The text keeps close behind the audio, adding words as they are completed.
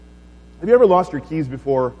Have you ever lost your keys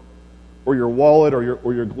before, or your wallet, or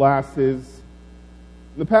your glasses?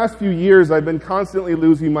 In the past few years, I've been constantly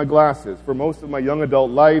losing my glasses. For most of my young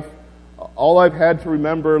adult life, all I've had to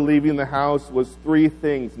remember leaving the house was three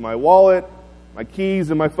things: my wallet, my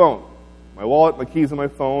keys, and my phone. My wallet, my keys, and my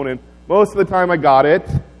phone. And most of the time I got it.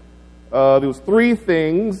 There was three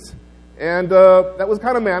things, and that was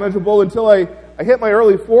kind of manageable until I hit my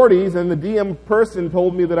early 40s, and the DM person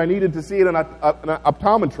told me that I needed to see an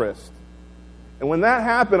optometrist. And when that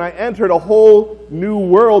happened, I entered a whole new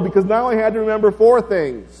world, because now I had to remember four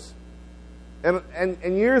things. And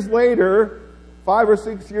years later, 5 or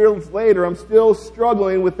 6 years later, I'm still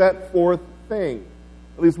struggling with that fourth thing.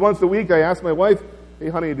 At least once a week, I ask my wife, "Hey,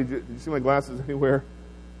 honey, did you see my glasses anywhere?"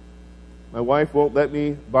 My wife won't let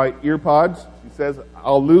me buy ear pods. She says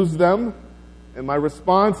I'll lose them. And my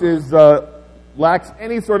response is lacks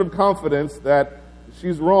any sort of confidence that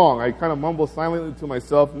she's wrong. I kind of mumble silently to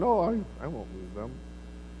myself, "No, I won't lose them."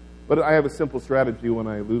 But I have a simple strategy when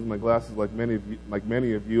I lose my glasses, like many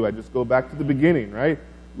of you. I just go back to the beginning, right?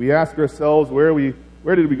 We ask ourselves, where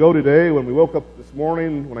did we go today? When we woke up this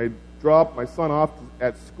morning, when I dropped my son off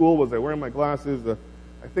at school, was I wearing my glasses?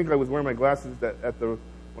 I think I was wearing my glasses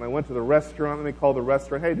when I went to the restaurant, and they called the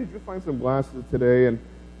restaurant, "Hey, did you find some glasses today?" And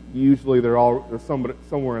usually they're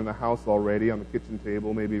somewhere in the house already, on the kitchen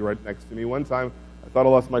table, maybe right next to me. One time, I thought I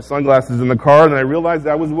lost my sunglasses in the car, and I realized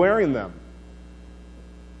I was wearing them.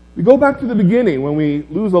 We go back to the beginning when we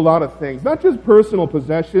lose a lot of things, not just personal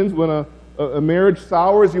possessions. When a marriage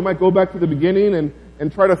sours, you might go back to the beginning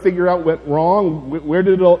and try to figure out what went wrong. Where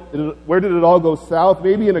did it all go south?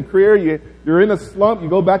 Maybe in a career, you're in a slump. You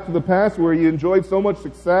go back to the past where you enjoyed so much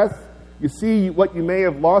success. You see what you may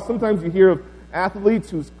have lost. Sometimes you hear of athletes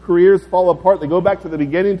whose careers fall apart. They go back to the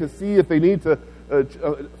beginning to see if they need to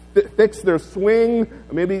fix their swing,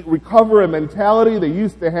 maybe recover a mentality they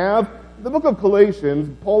used to have. In the book of Galatians,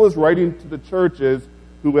 Paul is writing to the churches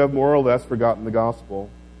who have more or less forgotten the gospel.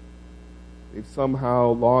 They've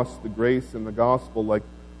somehow lost the grace in the gospel, like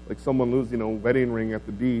someone losing a wedding ring at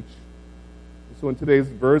the beach. So in today's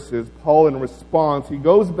verses, Paul, in response, he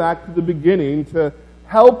goes back to the beginning to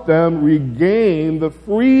help them regain the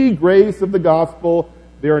free grace of the gospel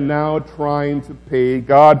they are now trying to pay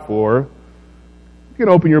God for. You can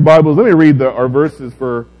open your Bibles. Let me read our verses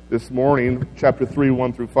for this morning, chapter 3,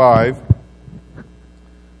 1 through 5.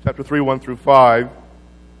 Chapter 3, 1 through 5.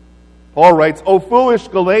 Paul writes, "O foolish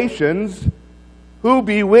Galatians, who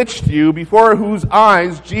bewitched you, before whose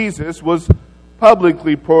eyes Jesus was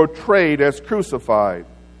publicly portrayed as crucified?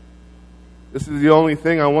 This is the only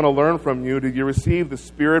thing I want to learn from you. Did you receive the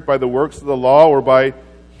Spirit by the works of the law, or by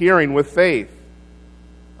hearing with faith?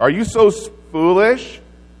 Are you so foolish?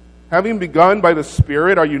 Having begun by the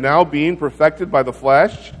Spirit, are you now being perfected by the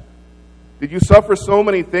flesh? Did you suffer so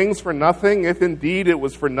many things for nothing, if indeed it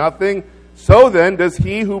was for nothing? So then, does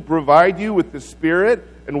he who provide you with the Spirit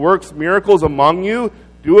and works miracles among you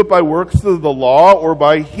do it by works of the law, or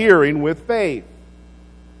by hearing with faith?"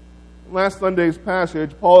 In last Sunday's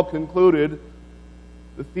passage, Paul concluded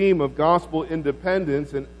the theme of gospel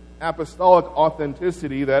independence and apostolic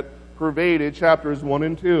authenticity that pervaded chapters 1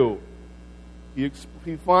 and 2.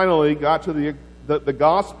 He finally got to the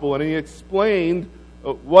gospel, and he explained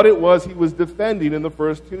what it was he was defending in the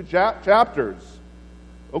first two chapters.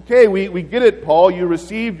 Okay, we get it, Paul. You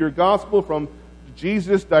received your gospel from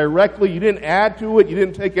Jesus directly. You didn't add to it. You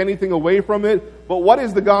didn't take anything away from it. But what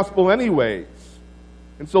is the gospel anyways?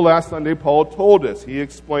 And so last Sunday, Paul told us. He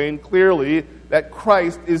explained clearly that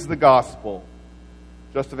Christ is the gospel.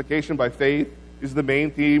 Justification by faith is the main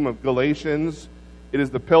theme of Galatians. It is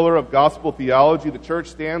the pillar of gospel theology. The church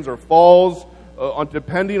stands or falls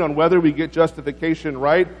depending on whether we get justification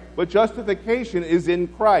right. But justification is in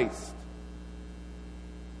Christ.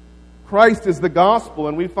 Christ is the gospel,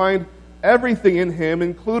 and we find everything in Him,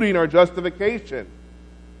 including our justification.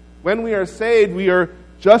 When we are saved, we are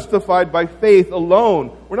justified by faith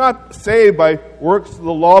alone. We're not saved by works of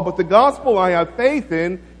the law, but the gospel I have faith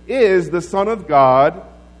in is the Son of God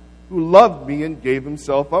who loved me and gave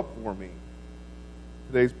Himself up for me.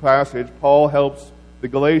 Today's passage, Paul helps the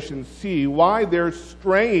Galatians see why their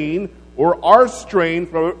straying, or our straying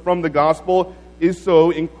from the gospel, is so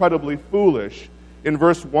incredibly foolish. In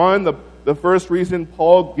verse 1, the first reason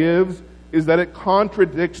Paul gives is that it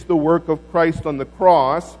contradicts the work of Christ on the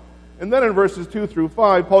cross. And then in verses 2 through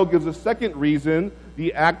 5, Paul gives a second reason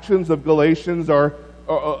the actions of Galatians are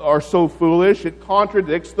so foolish. It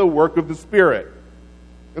contradicts the work of the Spirit.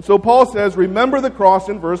 And so Paul says, remember the cross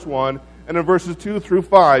in verse 1, and in verses 2 through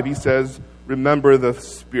 5, he says, remember the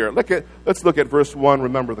Spirit. Let's look at verse 1,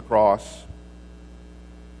 remember the cross.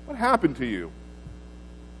 What happened to you?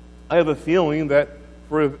 I have a feeling that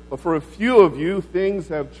for a few of you, things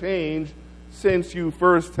have changed since you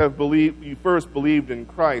first believed in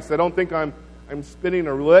Christ. I don't think I'm spinning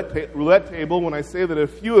a roulette table when I say that a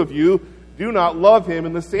few of you do not love Him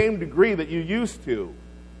in the same degree that you used to.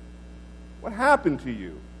 What happened to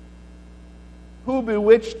you? Who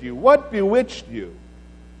bewitched you? What bewitched you?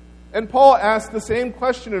 And Paul asks the same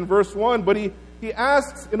question in verse 1, but he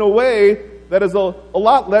asks in a way that is a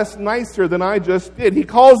lot less nicer than I just did. He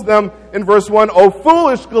calls them in verse 1, "O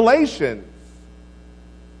foolish Galatians."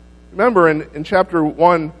 Remember in chapter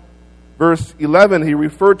 1, verse 11, he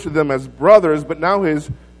referred to them as brothers, but now his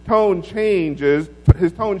tone changes.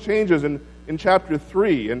 His tone changes in chapter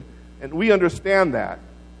 3, and we understand that.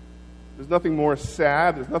 There's nothing more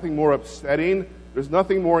sad, there's nothing more upsetting, there's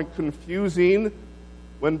nothing more confusing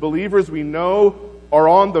when believers we know are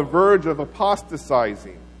on the verge of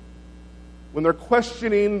apostatizing, when they're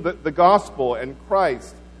questioning the gospel and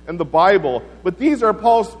Christ and the Bible. But these are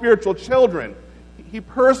Paul's spiritual children. He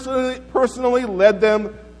personally led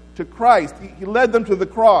them to Christ. He led them to the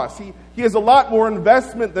cross. He has a lot more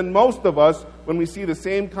investment than most of us when we see the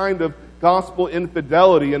same kind of gospel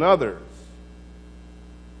infidelity in others.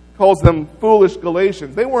 He calls them foolish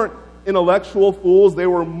Galatians. They weren't intellectual fools. They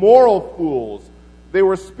were moral fools. They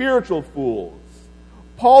were spiritual fools.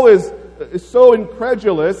 Paul is so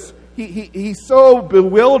incredulous. He's so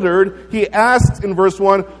bewildered. He asks in verse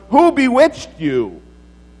 1, "Who bewitched you?"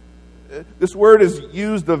 This word is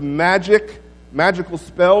used of magical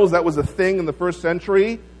spells. That was a thing in the first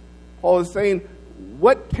century. Paul is saying,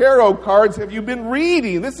 what tarot cards have you been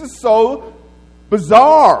reading? This is so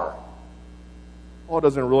bizarre. Paul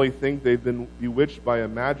doesn't really think they've been bewitched by a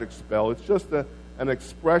magic spell. It's just an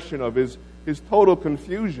expression of his total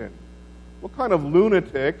confusion. What kind of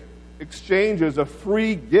lunatic exchanges a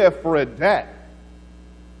free gift for a debt?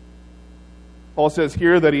 Paul says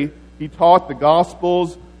here that he taught the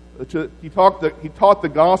Gospels. He taught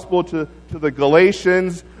the gospel to the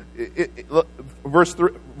Galatians.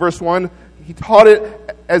 Verse 1, he taught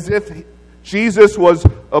it as if Jesus was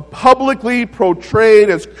publicly portrayed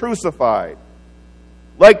as crucified,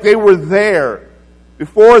 like they were there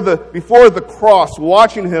before the cross,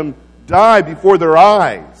 watching Him die before their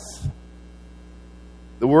eyes.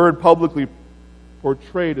 The word publicly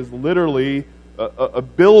portrayed is literally a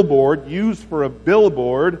billboard, used for a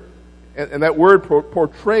billboard. And that word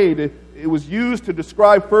portrayed, it was used to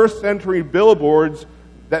describe first century billboards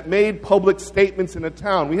that made public statements in a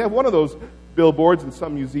town. We have one of those billboards in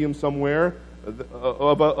some museum somewhere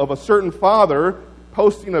of a certain father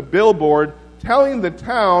posting a billboard telling the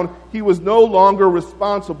town he was no longer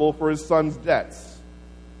responsible for his son's debts.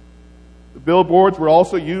 The billboards were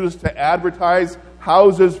also used to advertise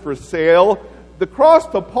houses for sale. The cross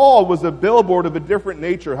to Paul was a billboard of a different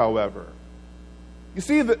nature, however. You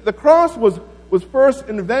see, the cross was first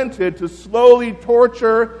invented to slowly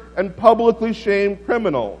torture and publicly shame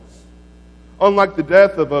criminals. Unlike the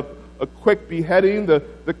death of a quick beheading,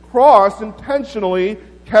 the cross intentionally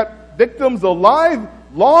kept victims alive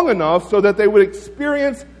long enough so that they would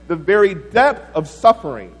experience the very depth of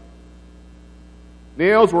suffering.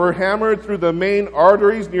 Nails were hammered through the main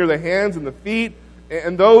arteries near the hands and the feet,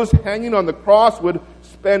 and those hanging on the cross would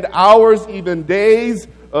spend hours, even days,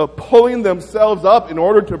 pulling themselves up in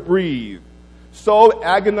order to breathe. So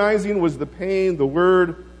agonizing was the pain. The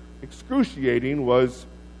word excruciating was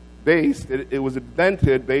it was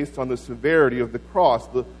invented based on the severity of the cross.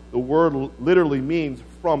 The word literally means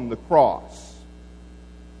from the cross.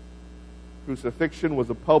 Crucifixion was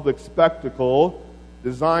a public spectacle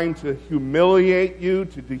designed to humiliate you,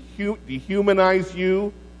 to dehumanize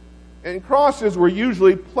you. And crosses were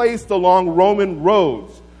usually placed along Roman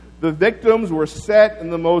roads. The victims were set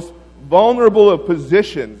in the most vulnerable of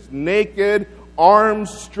positions, naked,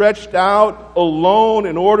 arms stretched out, alone,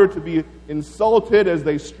 in order to be insulted as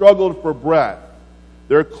they struggled for breath.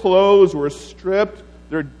 Their clothes were stripped.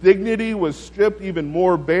 Their dignity was stripped even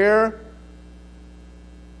more bare.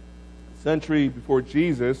 A century before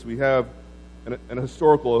Jesus, we have an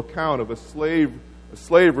historical account of a slave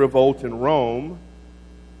revolt in Rome,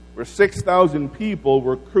 where 6,000 people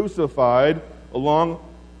were crucified along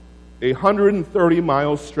a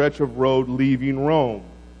 130-mile stretch of road leaving Rome.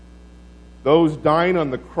 Those dying on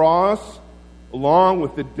the cross, along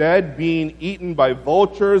with the dead being eaten by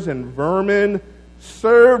vultures and vermin,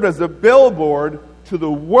 served as a billboard to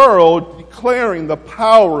the world declaring the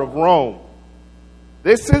power of Rome.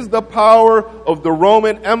 This is the power of the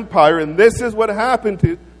Roman Empire, and this is what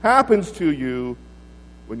happens to you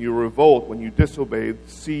when you revolt, when you disobey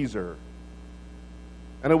Caesar.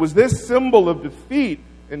 And it was this symbol of defeat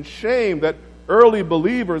and shame that early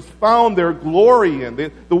believers found their glory in.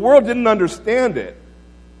 The world didn't understand it.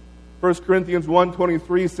 1 Corinthians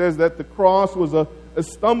 1:23 says that the cross was a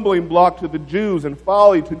stumbling block to the Jews and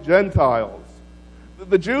folly to Gentiles.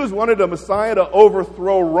 The Jews wanted a Messiah to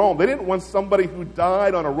overthrow Rome. They didn't want somebody who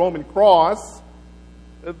died on a Roman cross.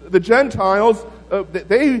 The Gentiles,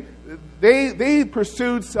 they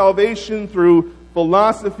pursued salvation through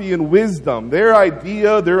philosophy and wisdom. Their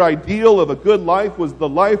ideal of a good life was the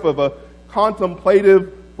life of a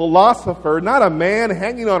contemplative philosopher, not a man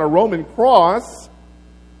hanging on a Roman cross.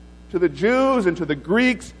 To the Jews and to the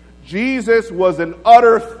Greeks, Jesus was an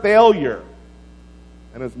utter failure.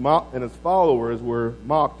 And his followers were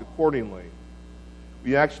mocked accordingly.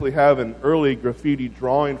 We actually have an early graffiti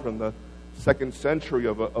drawing from the 2nd century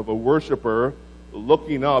of a worshiper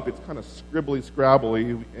looking up. It's kind of scribbly,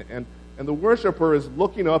 scrabbly, and the worshiper is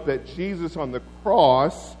looking up at Jesus on the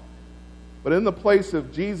cross, but in the place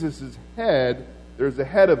of Jesus' head, there's the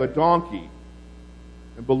head of a donkey.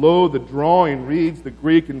 And below the drawing reads the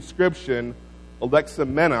Greek inscription,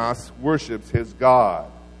 Alexamenos worships his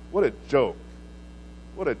God. What a joke.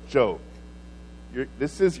 What a joke.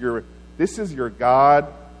 This is your God.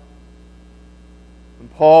 When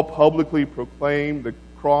Paul publicly proclaimed the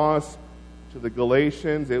cross to the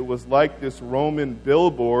Galatians, it was like this Roman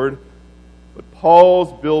billboard, but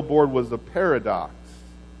Paul's billboard was a paradox.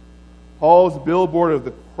 Paul's billboard of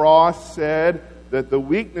the cross said that the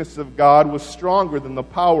weakness of God was stronger than the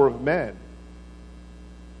power of men.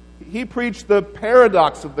 He preached the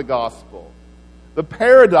paradox of the gospel, the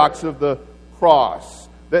paradox of the cross,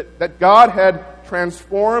 that God had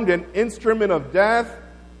transformed an instrument of death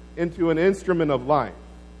into an instrument of life,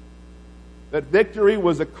 that victory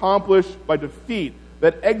was accomplished by defeat,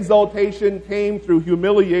 that exaltation came through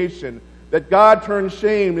humiliation, that God turned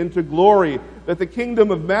shame into glory, that the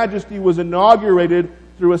kingdom of majesty was inaugurated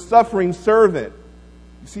through a suffering servant.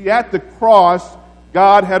 You see, at the cross,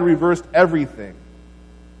 God had reversed everything.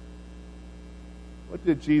 What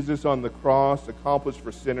did Jesus on the cross accomplish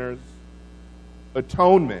for sinners?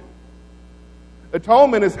 Atonement.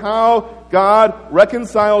 Atonement is how God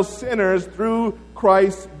reconciles sinners through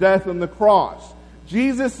Christ's death on the cross.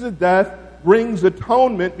 Jesus' death brings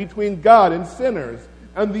atonement between God and sinners.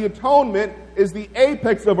 And the atonement is the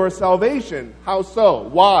apex of our salvation. How so?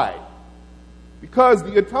 Why? Because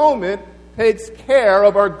the atonement takes care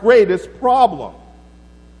of our greatest problem.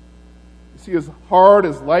 You see, as hard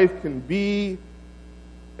as life can be,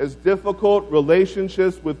 as difficult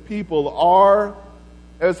relationships with people are,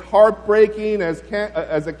 as heartbreaking as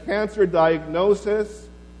a cancer diagnosis,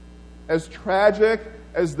 as tragic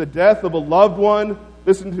as the death of a loved one,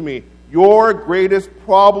 listen to me, your greatest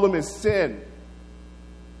problem is sin.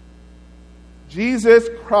 Jesus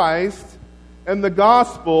Christ and the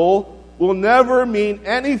gospel will never mean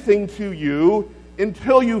anything to you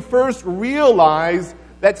until you first realize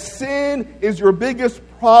that sin is your biggest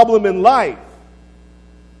problem in life.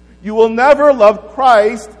 You will never love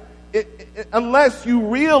Christ unless you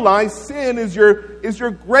realize sin is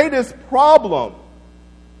your greatest problem.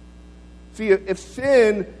 See, if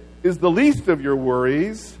sin is the least of your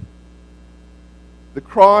worries, the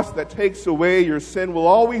cross that takes away your sin will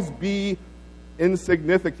always be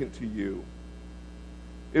insignificant to you.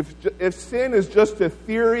 If sin is just a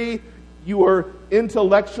theory you are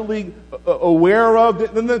intellectually aware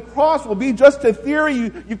of, then the cross will be just a theory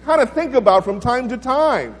you kind of think about from time to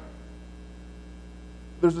time.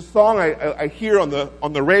 There's a song I hear on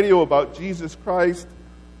the radio about Jesus Christ.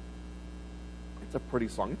 It's a pretty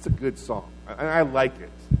song. It's a good song. I like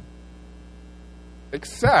it.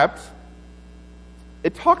 Except,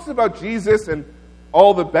 it talks about Jesus and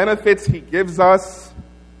all the benefits he gives us.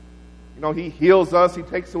 You know, he heals us. He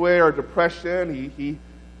takes away our depression. He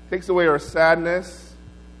takes away our sadness.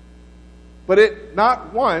 But it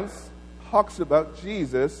not once talks about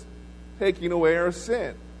Jesus taking away our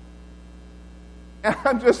sin. And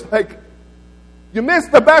I'm just like, you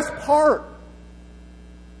missed the best part.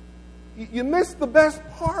 You missed the best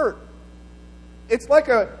part. It's like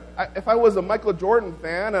if I was a Michael Jordan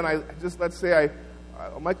fan, and let's say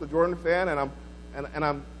I'm a Michael Jordan fan, and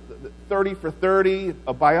I'm 30 for 30,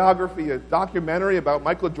 a biography, a documentary about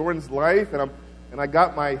Michael Jordan's life, and I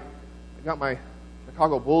got my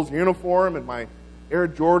Chicago Bulls uniform and my Air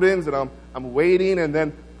Jordans, and I'm waiting, and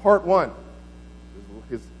then part one,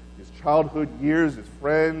 his childhood years, his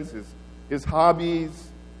friends, his hobbies.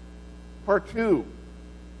 Part two,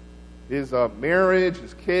 his marriage,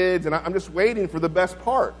 his kids, and I'm just waiting for the best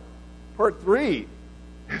part. Part three,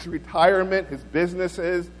 his retirement, his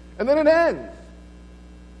businesses, and then it ends.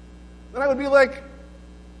 Then I would be like,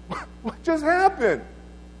 what just happened?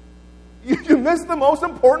 You missed the most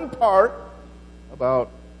important part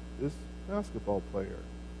about this basketball player.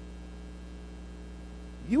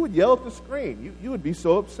 You would yell at the screen. You would be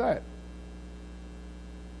so upset.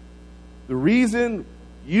 The reason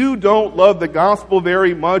you don't love the gospel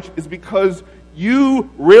very much is because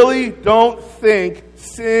you really don't think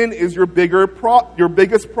sin is your biggest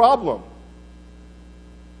problem.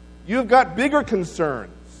 You've got bigger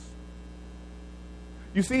concerns.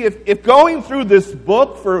 You see, if going through this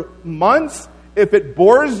book for months, if it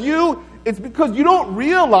bores you, it's because you don't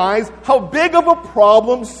realize how big of a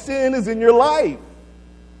problem sin is in your life.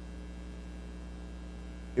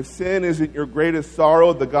 If sin isn't your greatest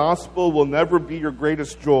sorrow, the gospel will never be your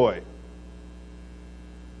greatest joy.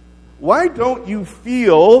 Why don't you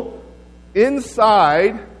feel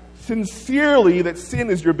inside sincerely that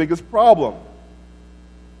sin is your biggest problem?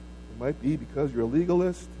 It might be because you're a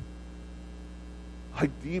legalist.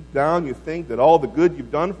 Like deep down you think that all the good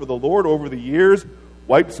you've done for the Lord over the years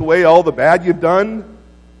wipes away all the bad you've done.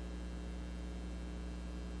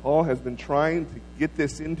 Paul has been trying to get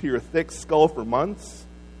this into your thick skull for months.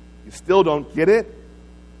 You still don't get it?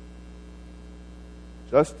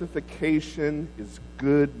 Justification is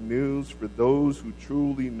good news for those who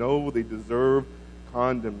truly know they deserve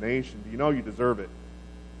condemnation. Do you know you deserve it?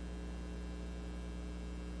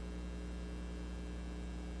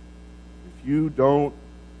 If you don't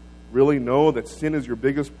really know that sin is your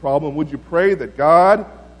biggest problem, would you pray that God,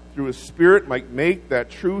 through His Spirit, might make that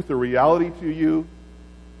truth a reality to you?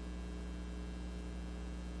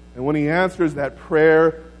 And when He answers that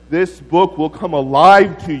prayer, this book will come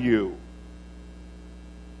alive to you.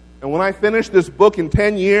 And when I finish this book in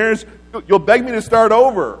 10 years, you'll beg me to start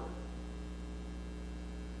over.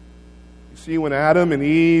 You see, when Adam and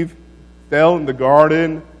Eve fell in the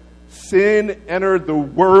garden, sin entered the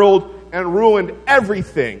world and ruined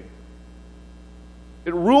everything.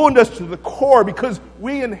 It ruined us to the core because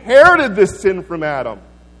we inherited this sin from Adam.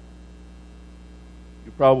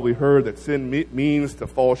 You probably heard that sin means to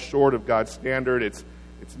fall short of God's standard. It's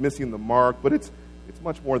missing the mark, but it's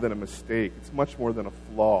much more than a mistake. It's much more than a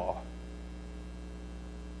flaw.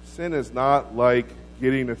 Sin is not like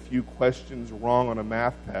getting a few questions wrong on a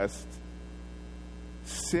math test.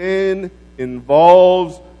 Sin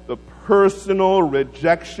involves the personal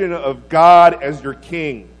rejection of God as your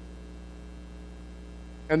king.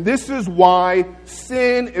 And this is why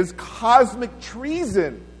sin is cosmic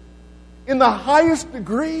treason in the highest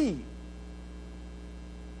degree.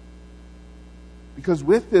 Because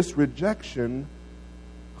with this rejection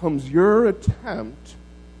comes your attempt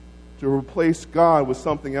to replace God with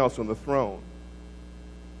something else on the throne.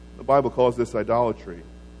 The Bible calls this idolatry.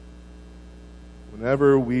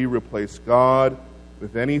 Whenever we replace God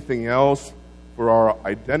with anything else for our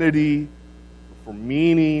identity, for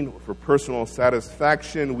meaning, for personal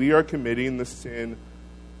satisfaction, we are committing the sin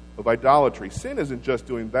of idolatry. Sin isn't just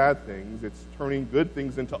doing bad things, it's turning good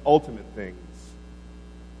things into ultimate things.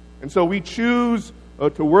 And so we choose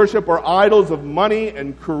to worship our idols of money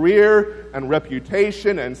and career and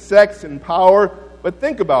reputation and sex and power. But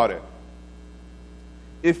think about it.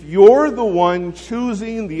 If you're the one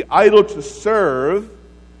choosing the idol to serve,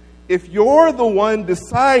 if you're the one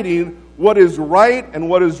deciding what is right and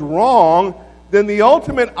what is wrong, then the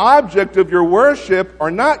ultimate object of your worship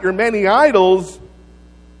are not your many idols,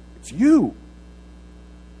 it's you.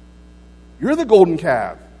 You're the golden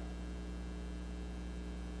calf.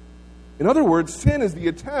 In other words, sin is the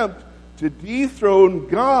attempt to dethrone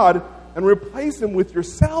God and replace Him with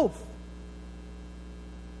yourself.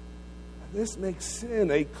 And this makes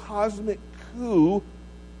sin a cosmic coup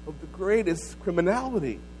of the greatest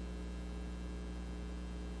criminality.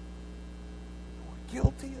 We're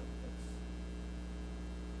guilty of this.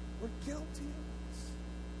 We're guilty of this.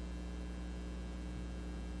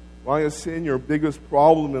 Why is sin your biggest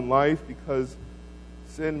problem in life? Because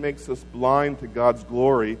sin makes us blind to God's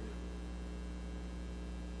glory.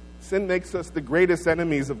 Sin makes us the greatest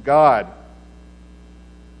enemies of God.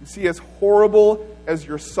 You see, as horrible as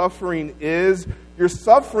your suffering is, your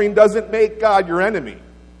suffering doesn't make God your enemy.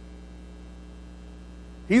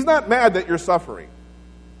 He's not mad that you're suffering.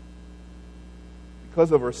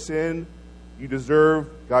 Because of our sin, you deserve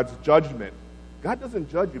God's judgment. God doesn't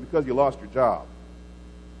judge you because you lost your job.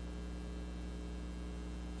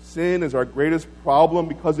 Sin is our greatest problem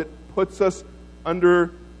because it puts us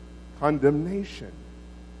under condemnation.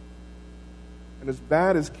 And as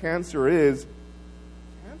bad as cancer is,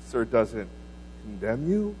 cancer doesn't condemn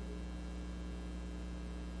you.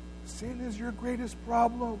 Sin is your greatest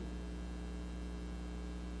problem.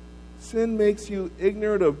 Sin makes you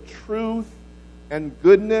ignorant of truth and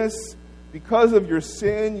goodness. Because of your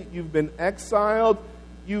sin, you've been exiled,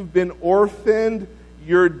 you've been orphaned,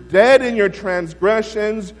 You're dead in your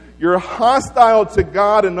transgressions. You're hostile to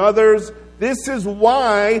God and others. This is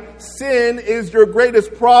why sin is your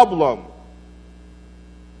greatest problem.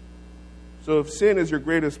 So if sin is your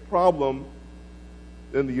greatest problem,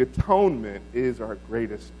 then the atonement is our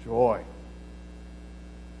greatest joy.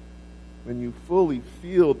 When you fully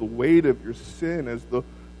feel the weight of your sin as the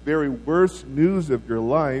very worst news of your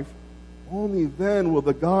life, only then will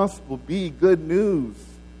the gospel be good news.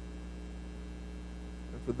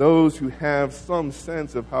 And for those who have some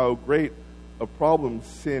sense of how great a problem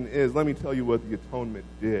sin is, let me tell you what the atonement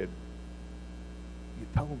did.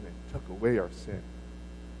 The atonement took away our sin.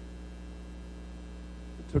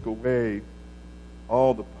 It took away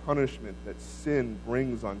all the punishment that sin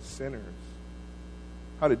brings on sinners.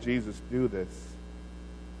 How did Jesus do this?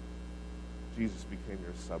 Jesus became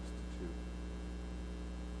your substitute.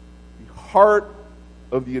 The heart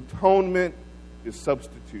of the atonement is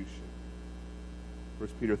substitution. 1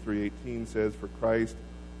 Peter 3:18 says, "For Christ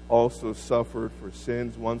also suffered for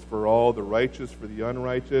sins once for all, the righteous for the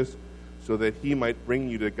unrighteous, so that he might bring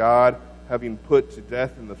you to God, having put to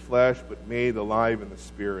death in the flesh, but made alive in the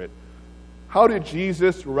Spirit." How did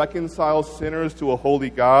Jesus reconcile sinners to a holy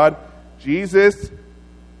God? Jesus,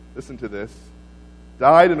 listen to this,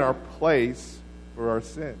 died in our place for our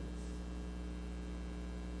sins.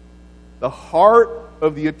 The heart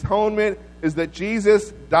of the atonement is that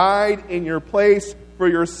Jesus died in your place for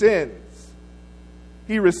your sins.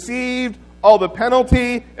 He received all the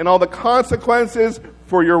penalty and all the consequences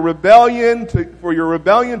for your rebellion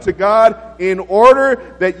to God in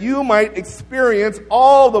order that you might experience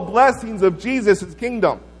all the blessings of Jesus'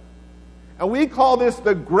 kingdom. And we call this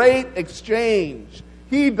the great exchange.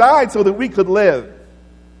 He died so that we could live.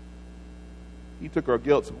 He took our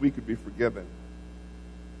guilt so we could be forgiven.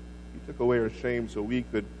 He took away our shame so we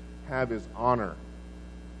could have his honor.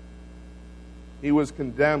 He was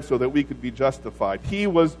condemned so that we could be justified. He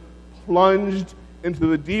was plunged into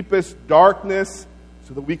the deepest darkness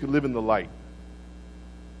so that we could live in the light.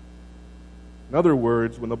 In other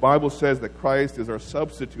words, when the Bible says that Christ is our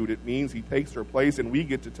substitute, it means he takes our place and we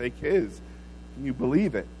get to take his. Can you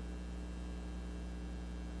believe it?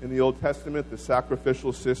 In the Old Testament, the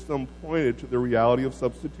sacrificial system pointed to the reality of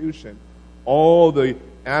substitution. All the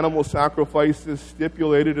animal sacrifices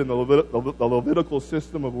stipulated in the Levitical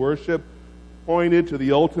system of worship pointed to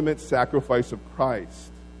the ultimate sacrifice of Christ.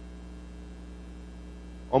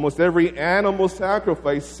 Almost every animal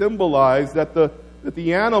sacrifice symbolized that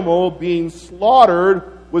the animal being slaughtered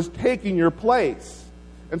was taking your place.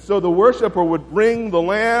 And so the worshiper would bring the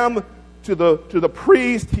lamb to the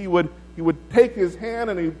priest. He would take his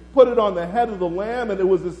hand and he put it on the head of the lamb, and it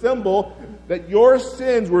was a symbol that your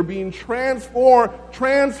sins were being transferred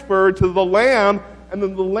to the lamb, and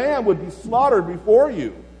then the lamb would be slaughtered before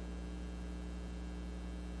you.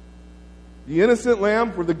 The innocent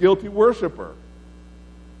lamb for the guilty worshiper.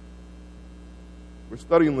 We're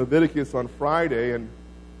studying Leviticus on Friday, and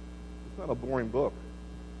it's not a boring book.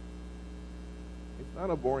 It's not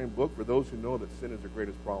a boring book for those who know that sin is their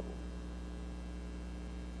greatest problem.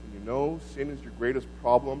 When you know sin is your greatest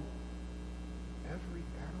problem, every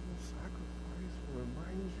animal sacrifice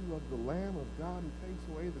reminds you of the Lamb of God who takes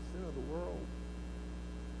away the sin of the world.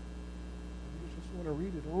 You just want to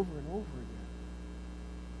read it over and over again.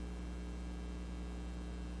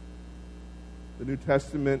 The New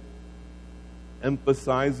Testament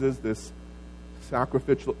emphasizes this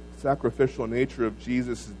sacrificial nature of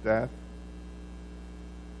Jesus' death.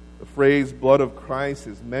 The phrase blood of Christ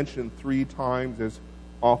is mentioned 3 times as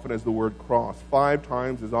often as the word cross, 5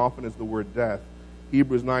 times as often as the word death.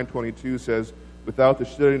 Hebrews 9:22 says, "Without the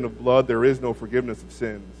shedding of blood, there is no forgiveness of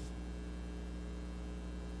sins."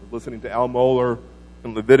 I was listening to Al Mohler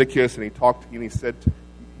in Leviticus, and he said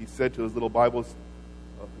to his little Bible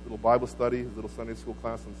study, his little Sunday school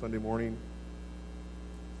class on Sunday morning,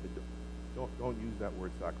 he said, don't use that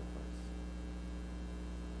word sacrifice.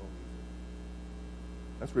 Don't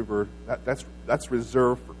use it. That's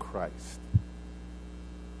reserved for Christ.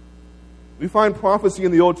 We find prophecy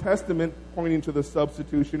in the Old Testament pointing to the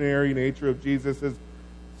substitutionary nature of Jesus'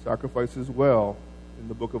 sacrifice as well. In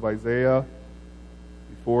the book of Isaiah,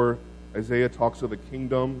 before Isaiah talks of the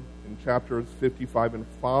kingdom, in chapters 55 and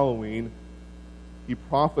following, he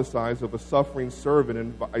prophesies of a suffering servant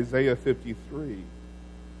in Isaiah 53.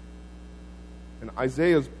 And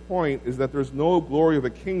Isaiah's point is that there's no glory of a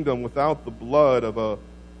kingdom without the blood of a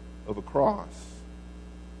cross.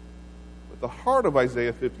 The heart of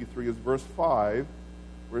Isaiah 53 is verse 5,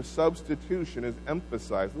 where substitution is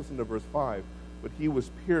emphasized. Listen to verse 5. "But he was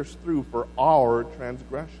pierced through for our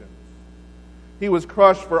transgressions. He was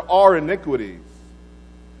crushed for our iniquities.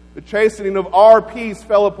 The chastening of our peace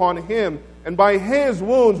fell upon him, and by his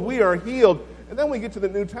wounds we are healed. And then we get to the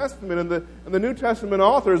New Testament, and the New Testament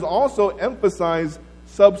authors also emphasize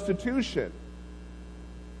substitution.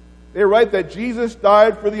 They write that Jesus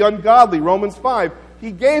died for the ungodly, Romans 5.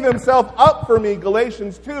 He gave himself up for me,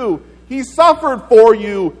 Galatians 2. He suffered for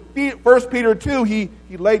you, 1 Peter 2. He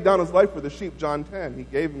laid down his life for the sheep, John 10. He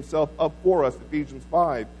gave himself up for us, Ephesians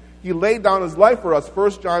 5. He laid down his life for us,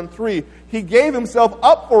 1 John 3. He gave himself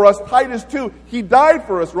up for us, Titus 2. He died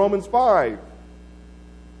for us, Romans 5.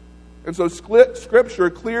 And so Scripture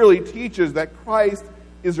clearly teaches that Christ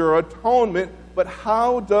is our atonement, but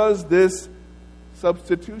how does this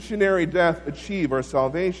substitutionary death achieve our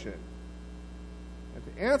salvation? And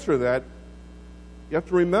to answer that, you have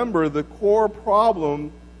to remember the core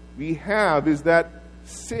problem we have is that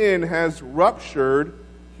sin has ruptured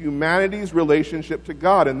humanity's relationship to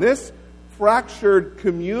God. And this fractured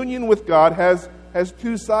communion with God has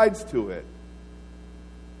two sides to it.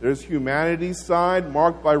 There's humanity's side,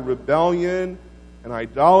 marked by rebellion and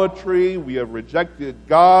idolatry. We have rejected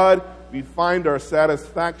God. We find our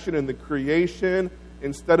satisfaction in the creation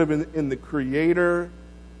instead of in the Creator.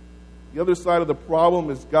 The other side of the problem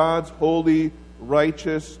is God's holy,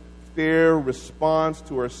 righteous, fair response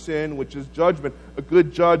to our sin, which is judgment. A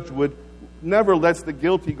good judge would never lets the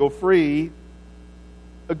guilty go free.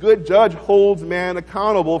 A good judge holds man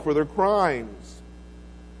accountable for their crimes.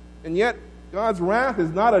 And yet, God's wrath is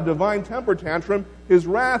not a divine temper tantrum. His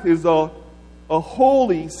wrath is a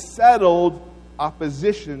holy, settled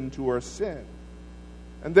opposition to our sin.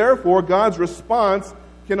 And therefore, God's response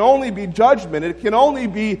can only be judgment. It can only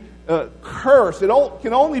be curse. It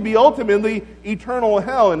can only be ultimately eternal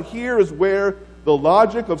hell. And here is where the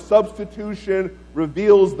logic of substitution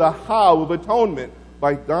reveals the how of atonement.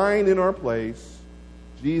 By dying in our place,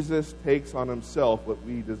 Jesus takes on himself what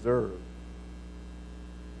we deserve.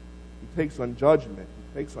 He takes on judgment.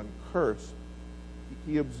 He takes on curse.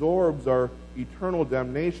 He absorbs our eternal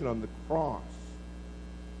damnation on the cross.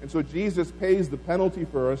 And so Jesus pays the penalty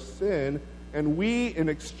for our sin, and we, in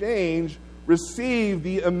exchange, receive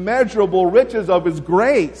the immeasurable riches of his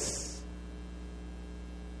grace.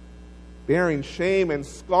 Bearing shame and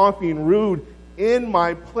scoffing rude, in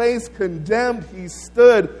my place condemned he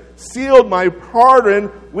stood, sealed my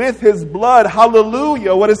pardon with his blood.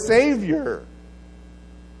 Hallelujah, what a Savior.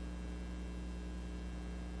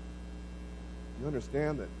 You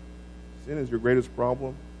understand that sin is your greatest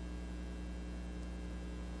problem?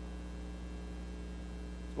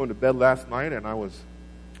 I was going to bed last night and I was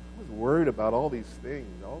worried about all these things,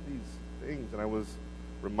 and I was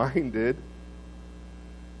reminded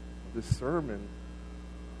of this sermon.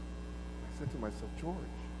 I said to myself, George,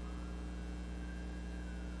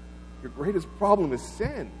 your greatest problem is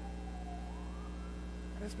sin. And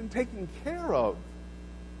it's been taken care of.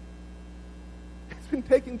 It's been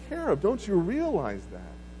taken care of. Don't you realize that?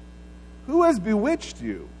 Who has bewitched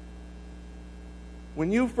you? When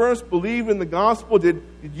you first believed in the gospel, did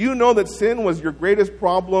you know that sin was your greatest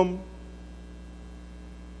problem?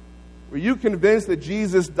 Were you convinced that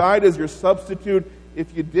Jesus died as your substitute?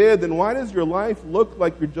 If you did, then why does your life look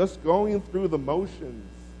like you're just going through the motions?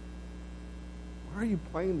 Why are you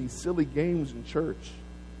playing these silly games in church?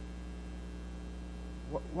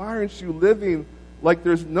 Why aren't you living like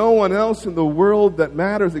there's no one else in the world that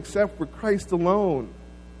matters except for Christ alone?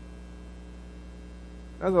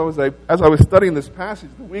 As I was studying this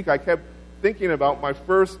passage the week, I kept thinking about my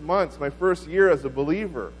first months, my first year as a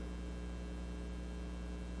believer.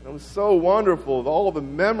 And it was so wonderful. All the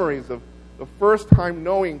memories of the first time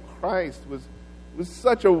knowing Christ was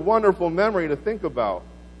such a wonderful memory to think about.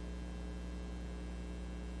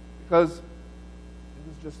 Because it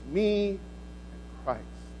was just me and Christ.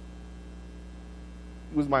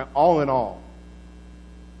 He was my all in all.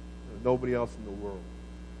 There was nobody else in the world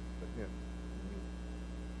but him.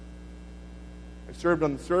 I served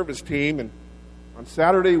on the service team, and on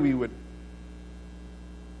Saturday we would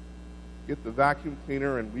get the vacuum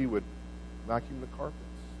cleaner and we would vacuum the carpets.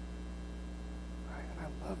 And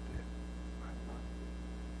I loved it.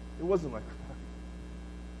 It wasn't like,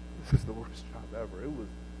 this is the worst job ever. It was,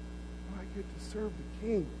 I get to serve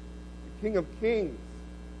the King of Kings.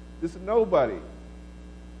 This is nobody.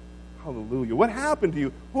 Hallelujah. What happened to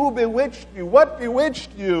you? Who bewitched you? What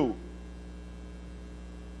bewitched you?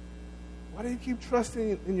 Why do you keep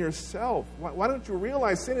trusting in yourself? Why don't you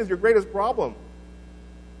realize sin is your greatest problem?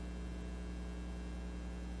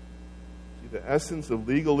 See, the essence of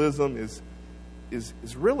legalism is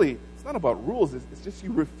really, it's not about rules. It's just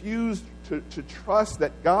you refuse to trust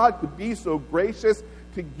that God could be so gracious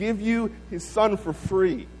to give you his Son for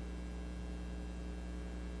free.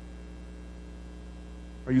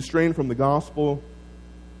 Are you straying from the gospel?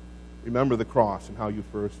 Remember the cross and how you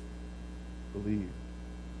first believed.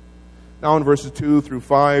 Now in verses 2 through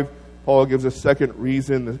 5, Paul gives a second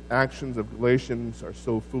reason the actions of Galatians are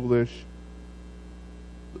so foolish.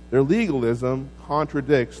 Their legalism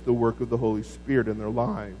contradicts the work of the Holy Spirit in their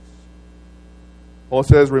lives. Paul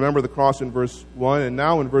says, remember the cross in verse 1, and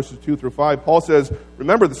now in verses 2 through 5, Paul says,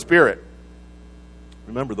 remember the Spirit.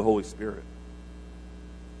 Remember the Holy Spirit.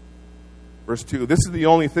 Verse 2, this is the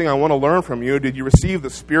only thing I want to learn from you. Did you receive the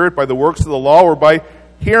Spirit by the works of the law or by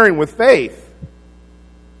hearing with faith?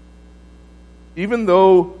 Even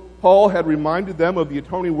though Paul had reminded them of the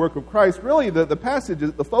atoning work of Christ, really the passage,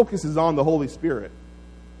 the focus is on the Holy Spirit.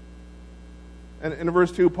 And in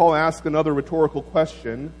verse 2, Paul asks another rhetorical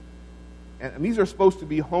question. And these are supposed to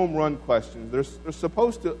be home run questions. They're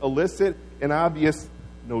supposed to elicit an obvious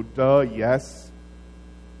no, duh, yes.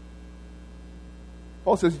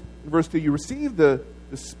 Paul says in verse 2, you received the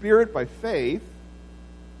Spirit by faith.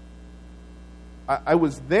 I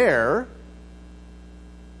was there.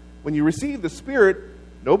 When you received the Spirit,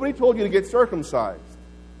 nobody told you to get circumcised.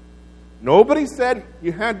 Nobody said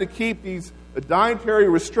you had to keep these dietary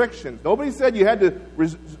restrictions. Nobody said you had to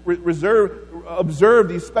observe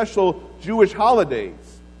these special Jewish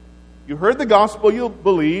holidays. You heard the gospel, you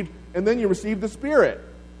believed, and then you received the Spirit.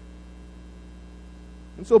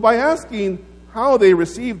 And so by asking how they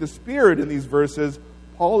received the Spirit in these verses,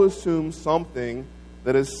 Paul assumes something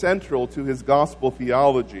that is central to his gospel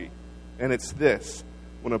theology. And it's this: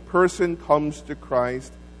 when a person comes to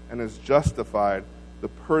Christ and is justified, the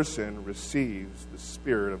person receives the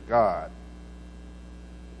Spirit of God.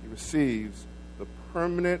 He receives the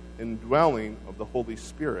permanent indwelling of the Holy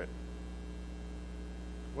Spirit.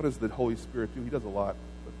 What does the Holy Spirit do? He does a lot.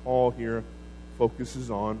 But Paul here focuses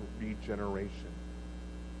on regeneration.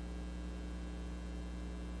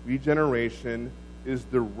 Regeneration is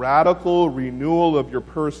the radical renewal of your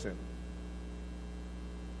person.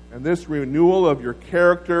 And this renewal of your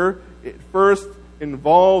character, it first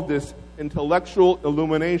involved this intellectual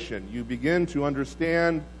illumination. You begin to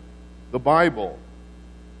understand the Bible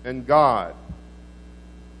and God.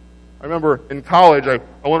 I remember in college, I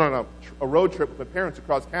went on a road trip with my parents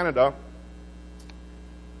across Canada.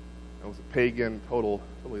 I was a pagan,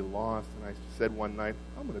 totally lost, and I said one night,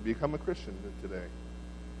 I'm going to become a Christian today.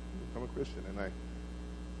 I'm going to become a Christian. And I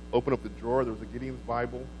opened up the drawer, there was a Gideon's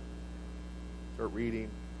Bible, start reading.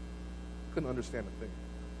 Couldn't understand a thing.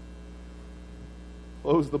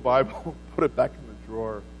 Closed the Bible, put it back in the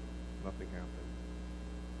drawer, nothing happened.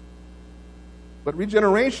 But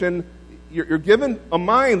regeneration, you're given a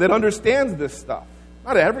mind that understands this stuff.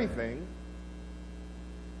 Not everything,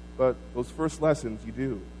 but those first lessons you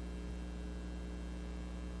do.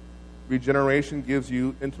 Regeneration gives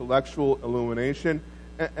you intellectual illumination,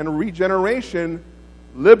 and regeneration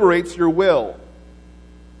liberates your will.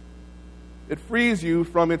 It frees you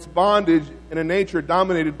from its bondage in a nature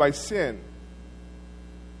dominated by sin.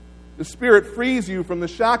 The Spirit frees you from the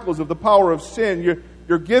shackles of the power of sin.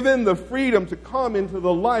 You're given the freedom to come into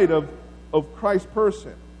the light of Christ's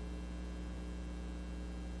person.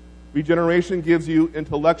 Regeneration gives you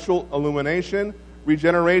intellectual illumination.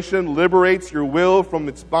 Regeneration liberates your will from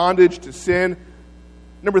its bondage to sin.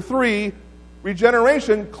 Number 3,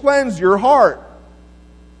 regeneration cleanses your heart.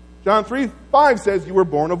 John 3:5 says you were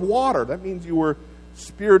born of water. That means you were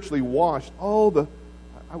spiritually washed.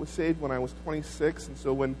 I was saved when I was 26, and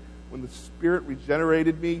so when the Spirit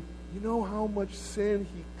regenerated me, you know how much sin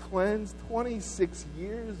He cleansed? 26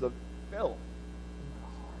 years of filth in my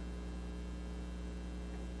heart.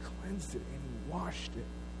 He cleansed it and He washed it.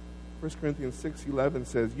 1 Corinthians 6:11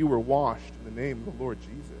 says, you were washed in the name of the Lord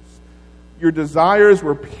Jesus. Your desires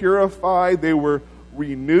were purified. They were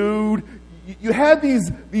renewed. You had these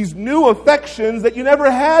new affections that you never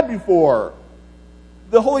had before.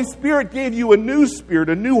 The Holy Spirit gave you a new spirit,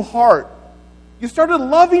 a new heart. You started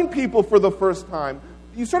loving people for the first time.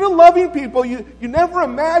 You started loving people you never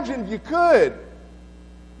imagined you could.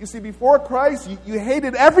 You see, before Christ, you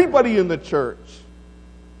hated everybody in the church.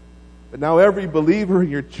 But now every believer in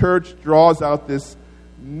your church draws out this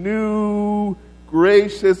new,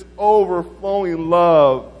 gracious, overflowing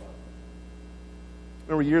love.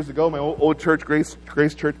 Remember years ago, my old church, Grace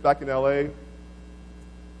Church back in L.A.,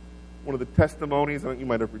 one of the testimonies, I think you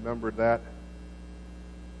might have remembered that.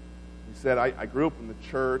 He said, I grew up in the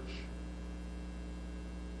church.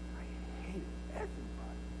 I hated everybody.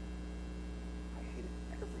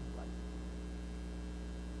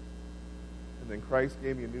 And then Christ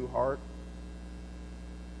gave me a new heart.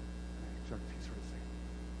 And he sort of saying,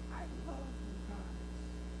 I love you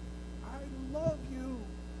guys. I love you.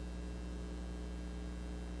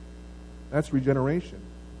 That's regeneration.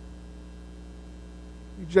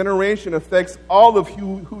 regeneration affects all of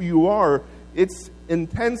who you are. It's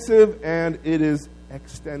intensive and it is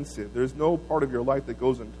extensive. There's no part of your life that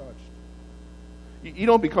goes untouched. You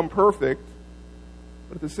don't become perfect,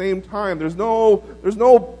 but at the same time, there's no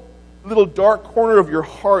little dark corner of your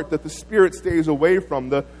heart that the Spirit stays away from.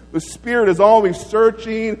 The Spirit is always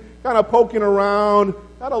searching, kind of poking around,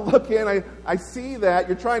 kind of looking. I see that.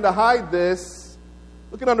 You're trying to hide this.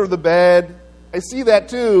 Looking under the bed. I see that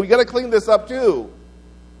too. You got to clean this up too.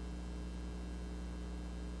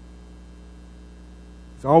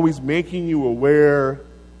 He's always making you aware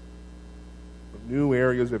of new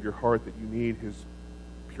areas of your heart that you need His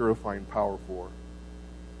purifying power for.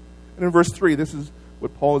 And in verse 3, this is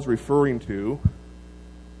what Paul is referring to.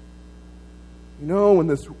 You know,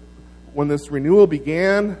 when this renewal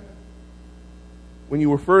began, when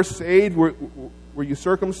you were first saved, were you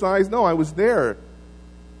circumcised? No, I was there.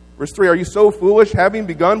 Verse 3, are you so foolish, having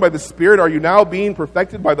begun by the Spirit, are you now being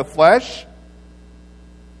perfected by the flesh?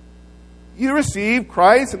 You received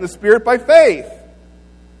Christ and the Spirit by faith.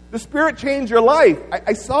 The Spirit changed your life.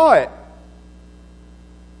 I saw it.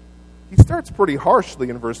 He starts pretty harshly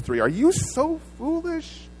in verse 3. Are you so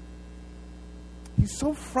foolish? He's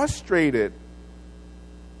so frustrated.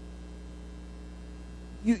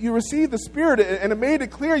 You received the Spirit, and it made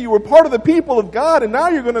it clear you were part of the people of God, and now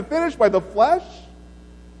you're going to finish by the flesh?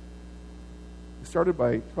 You started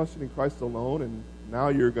by trusting in Christ alone, and now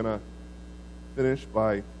you're going to finish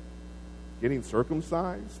by getting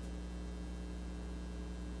circumcised?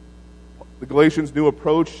 The Galatians' new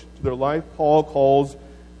approach to their life, Paul calls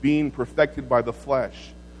being perfected by the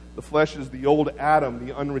flesh. The flesh is the old Adam,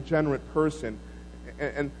 the unregenerate person.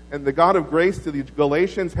 And the God of grace to the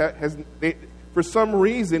Galatians for some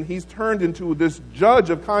reason, He's turned into this judge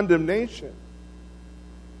of condemnation.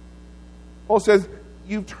 Paul says,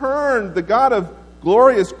 you've turned the God of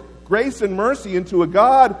glorious grace and mercy into a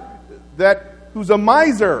God who's a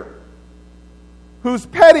miser, who's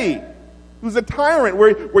petty, who's a tyrant,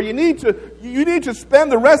 where you need to spend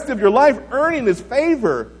the rest of your life earning His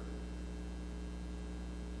favor.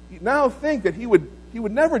 You now think that He would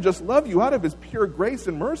never just love you out of His pure grace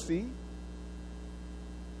and mercy.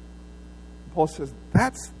 Paul says,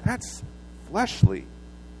 that's fleshly.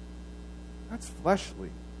 That's fleshly.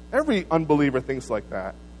 Every unbeliever thinks like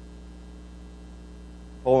that.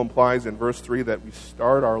 Paul implies in verse 3 that we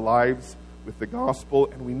start our lives with the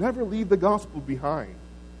gospel and we never leave the gospel behind.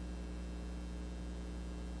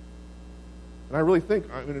 And I really think,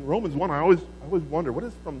 in Romans 1, I always wonder, what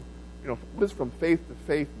does from faith to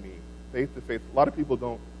faith mean? Faith to faith. A lot of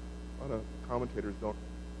commentators don't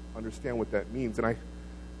understand what that means. And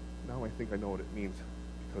now I think I know what it means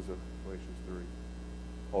because of Galatians 3.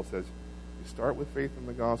 Paul says, you start with faith in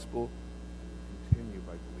the gospel, and continue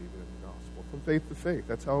by believing in the gospel. From faith to faith.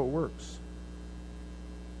 That's how it works.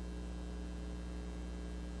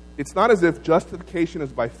 It's not as if justification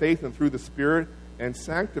is by faith and through the Spirit, and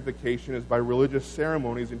sanctification is by religious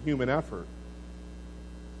ceremonies and human effort.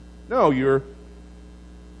 No, your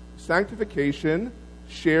sanctification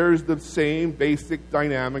shares the same basic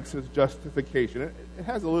dynamics as justification. It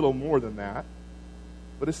has a little more than that,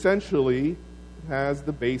 but essentially it has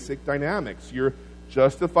the basic dynamics. You're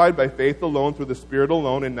justified by faith alone through the Spirit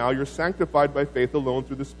alone, and now you're sanctified by faith alone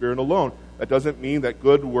through the Spirit alone. That doesn't mean that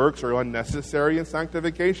good works are unnecessary in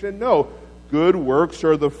sanctification. No, good works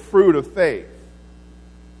are the fruit of faith.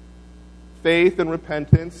 Faith and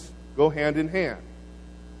repentance go hand in hand.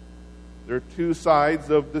 They're two sides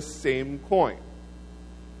of the same coin.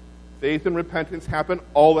 Faith and repentance happen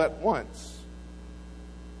all at once.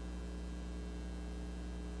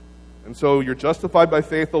 And so you're justified by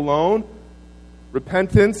faith alone.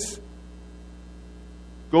 Repentance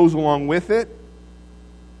goes along with it.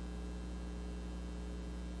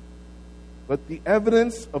 But the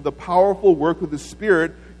evidence of the powerful work of the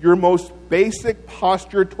Spirit, your most basic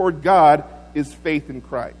posture toward God, is faith in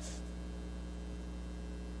Christ.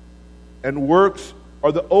 And works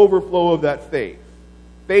are the overflow of that faith.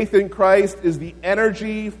 Faith in Christ is the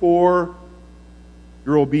energy for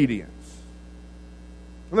your obedience.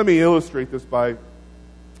 Let me illustrate this by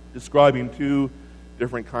describing two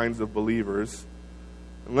different kinds of believers.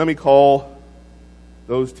 And let me call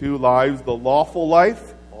those two lives the lawful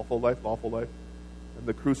life, and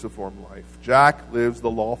the cruciform life. Jack lives the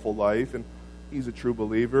lawful life, and he's a true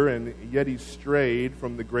believer, and yet he's strayed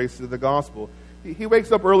from the grace of the gospel. He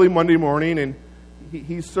wakes up early Monday morning, and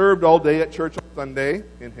he's served all day at church on Sunday.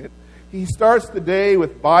 He starts the day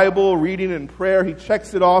with Bible reading and prayer. He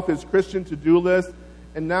checks it off his Christian to-do list,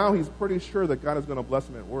 and now he's pretty sure that God is going to bless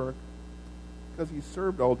him at work because he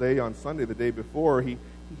served all day on Sunday the day before. He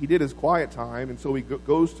did his quiet time, and so he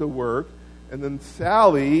goes to work, And then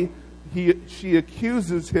Sally, she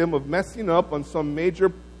accuses him of messing up on some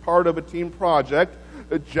major part of a team project.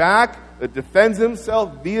 Jack defends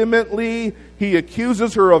himself vehemently. He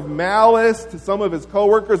accuses her of malice to some of his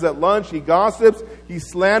coworkers at lunch. He gossips. He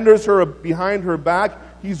slanders her behind her back.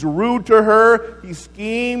 He's rude to her. He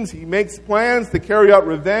schemes. He makes plans to carry out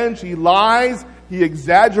revenge. He lies. He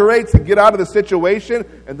exaggerates to get out of the situation.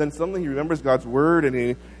 And then suddenly he remembers God's word.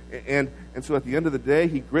 And so at the end of the day,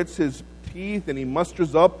 he grits his teeth and he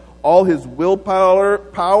musters up all his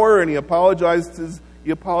willpower, and he apologizes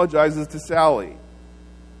to Sally.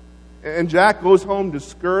 And Jack goes home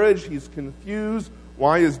discouraged. He's confused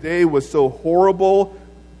why his day was so horrible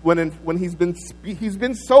when he's been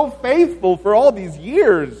so faithful for all these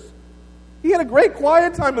years. He had a great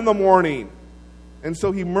quiet time in the morning. And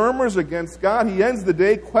so he murmurs against God. He ends the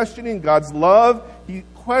day questioning God's love. He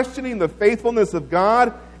questioning the faithfulness of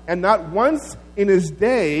God. And not once in his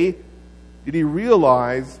day did he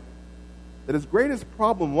realize that his greatest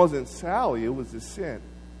problem wasn't Sally, it was his sin.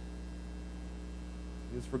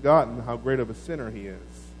 He has forgotten how great of a sinner he is.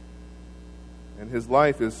 And his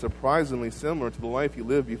life is surprisingly similar to the life he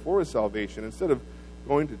lived before his salvation. Instead of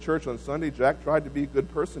going to church on Sunday, Jack tried to be a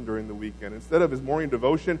good person during the weekend. Instead of his morning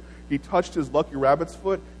devotion, he touched his lucky rabbit's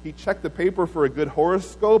foot. He checked the paper for a good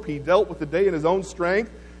horoscope. He dealt with the day in his own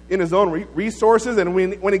strength, in his own resources. And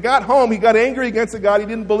when he got home, he got angry against the God he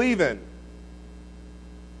didn't believe in.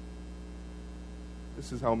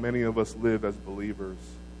 This is how many of us live as believers.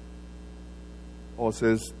 Paul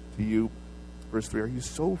says to you, verse 3, "Are you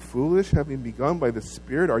so foolish, having begun by the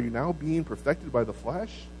Spirit? Are you now being perfected by the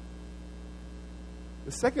flesh?"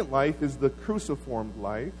 The second life is the cruciformed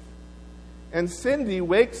life. And Cindy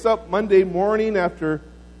wakes up Monday morning after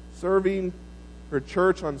serving her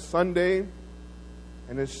church on Sunday.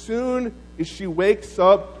 And as soon as she wakes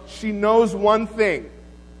up, she knows one thing.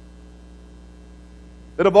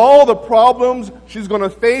 That of all the problems she's going to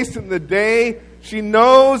face in the day, she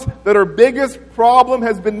knows that her biggest problem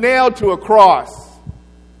has been nailed to a cross.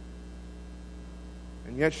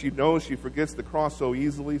 And yet she knows she forgets the cross so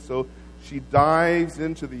easily, so she dives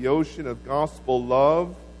into the ocean of gospel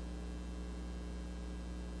love.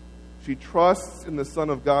 She trusts in the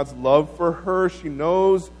Son of God's love for her. She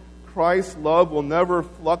knows Christ's love will never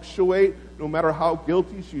fluctuate, no matter how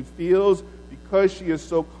guilty she feels, because she is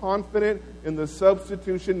so confident in the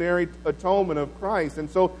substitutionary atonement of Christ. And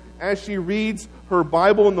so as she reads her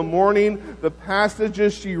Bible in the morning, the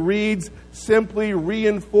passages she reads simply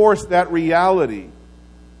reinforce that reality.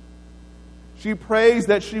 She prays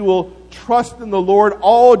that she will trust in the Lord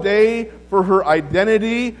all day for her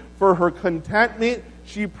identity, for her contentment.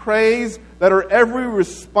 She prays that her every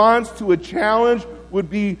response to a challenge would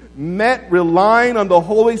be met relying on the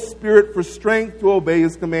Holy Spirit for strength to obey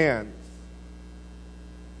His commands.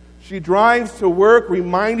 She drives to work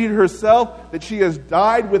reminding herself that she has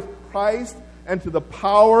died with Christ and to the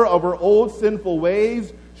power of her old sinful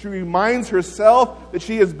ways. She reminds herself that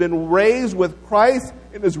she has been raised with Christ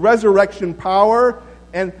in His resurrection power.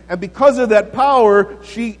 And because of that power,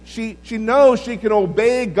 she knows she can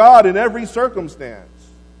obey God in every circumstance.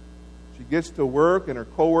 She gets to work and her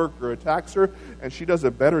coworker attacks her, and she does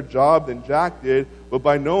a better job than Jack did, but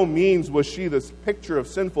by no means was she this picture of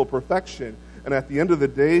sinful perfection. And at the end of the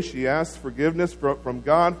day, she asks forgiveness from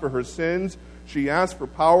God for her sins. She asks for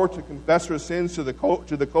power to confess her sins to the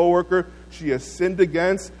coworker she has sinned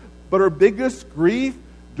against. But her biggest grief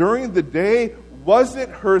during the day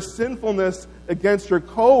wasn't her sinfulness against her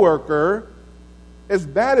coworker. As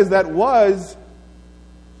bad as that was,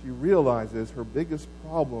 she realizes her biggest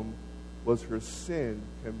problem was her sin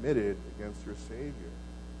committed against her Savior.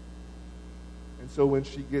 And so when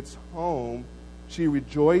she gets home, she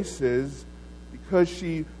rejoices because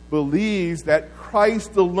she believes that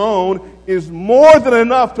Christ alone is more than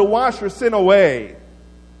enough to wash her sin away.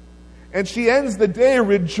 And she ends the day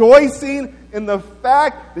rejoicing in the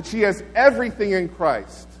fact that she has everything in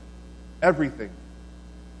Christ. Everything.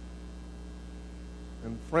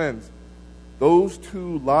 And friends, those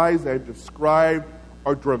two lives I've described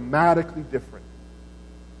are dramatically different.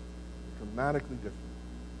 Dramatically different.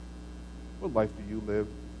 What life do you live?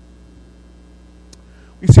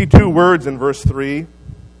 We see two words in verse 3.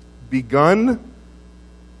 Begun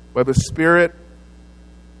by the Spirit.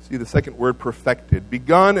 See the second word, perfected.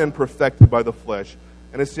 Begun and perfected by the flesh.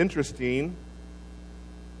 And it's interesting,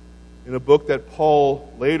 in a book that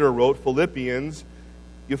Paul later wrote, Philippians,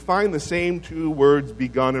 you find the same two words,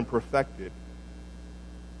 begun and perfected.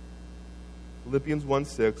 Philippians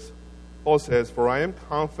 1:6, Paul says, "For I am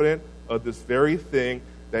confident of this very thing,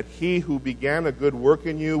 that he who began a good work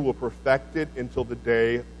in you will perfect it until the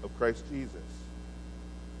day of Christ Jesus."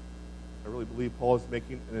 I really believe Paul is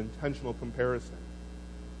making an intentional comparison.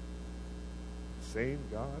 The same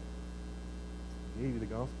God gave you the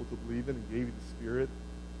gospel to believe in and gave you the Spirit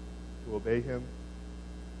to obey him,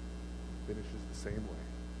 finishes the same way.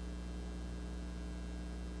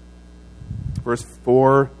 Verse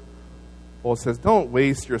 4, Paul says, don't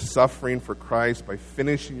waste your suffering for Christ by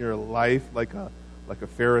finishing your life like a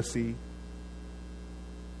Pharisee.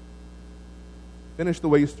 Finish the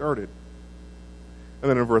way you started. And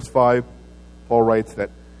then in verse 5, Paul writes that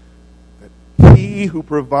he who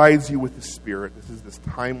provides you with the Spirit, this is this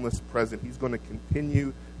timeless present, he's going to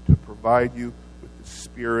continue to provide you with the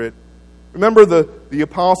Spirit. Remember the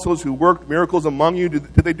apostles who worked miracles among you, did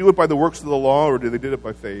they do it by the works of the law or did they do it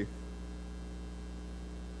by faith?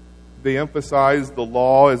 Did they emphasize the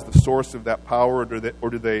law as the source of that power, or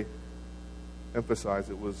did they emphasize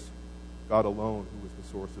it was God alone who was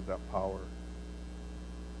the source of that power?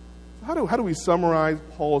 So how do we summarize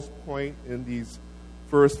Paul's point in these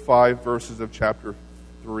first 5 verses of chapter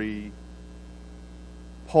 3?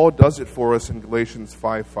 Paul does it for us in Galatians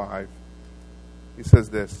 5:5. He says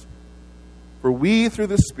this, "For we through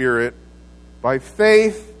the Spirit, by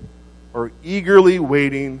faith, are eagerly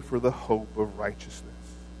waiting for the hope of righteousness."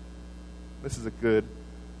 This is a good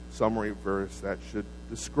summary verse that should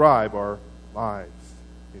describe our lives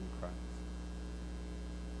in Christ.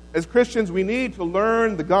 As Christians, we need to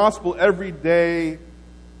learn the gospel every day,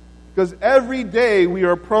 because every day we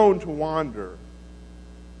are prone to wander.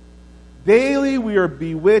 Daily we are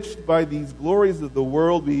bewitched by these glories of the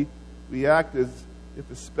world. We act as if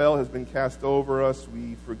a spell has been cast over us.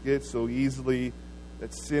 We forget so easily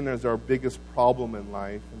that sin is our biggest problem in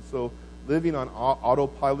life. And so living on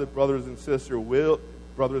autopilot, brothers and sisters,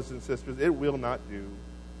 it will not do.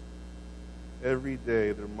 Every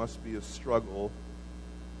day there must be a struggle,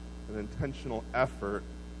 an intentional effort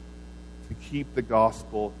to keep the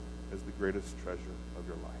gospel as the greatest treasure of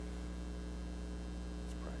your life.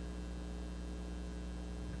 Let's pray.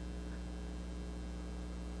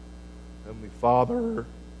 Heavenly Father,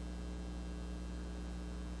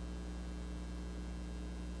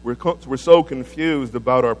 we're so confused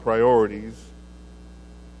about our priorities.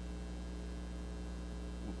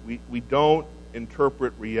 We don't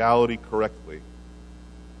interpret reality correctly.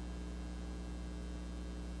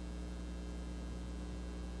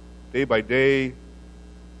 Day by day,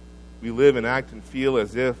 we live and act and feel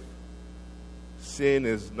as if sin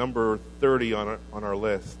is number 30 on our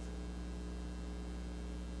list.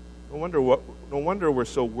 No wonder we're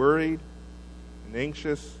so worried and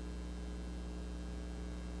anxious.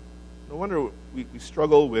 No wonder we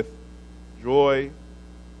struggle with joy.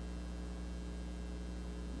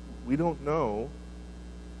 We don't know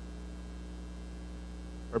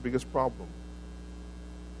our biggest problem.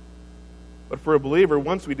 But for a believer,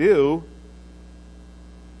 once we do,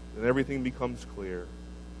 then everything becomes clear.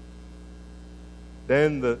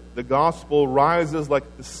 Then the gospel rises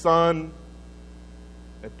like the sun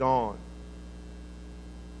at dawn.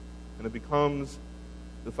 And it becomes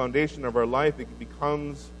the foundation of our life. It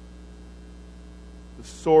becomes the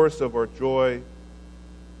source of our joy. It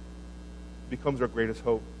becomes our greatest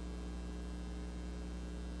hope.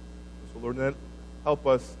 So Lord, help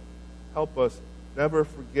us never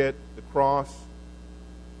forget the cross.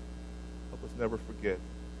 Help us never forget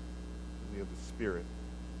that we have the Spirit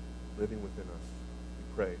living within us.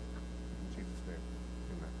 We pray.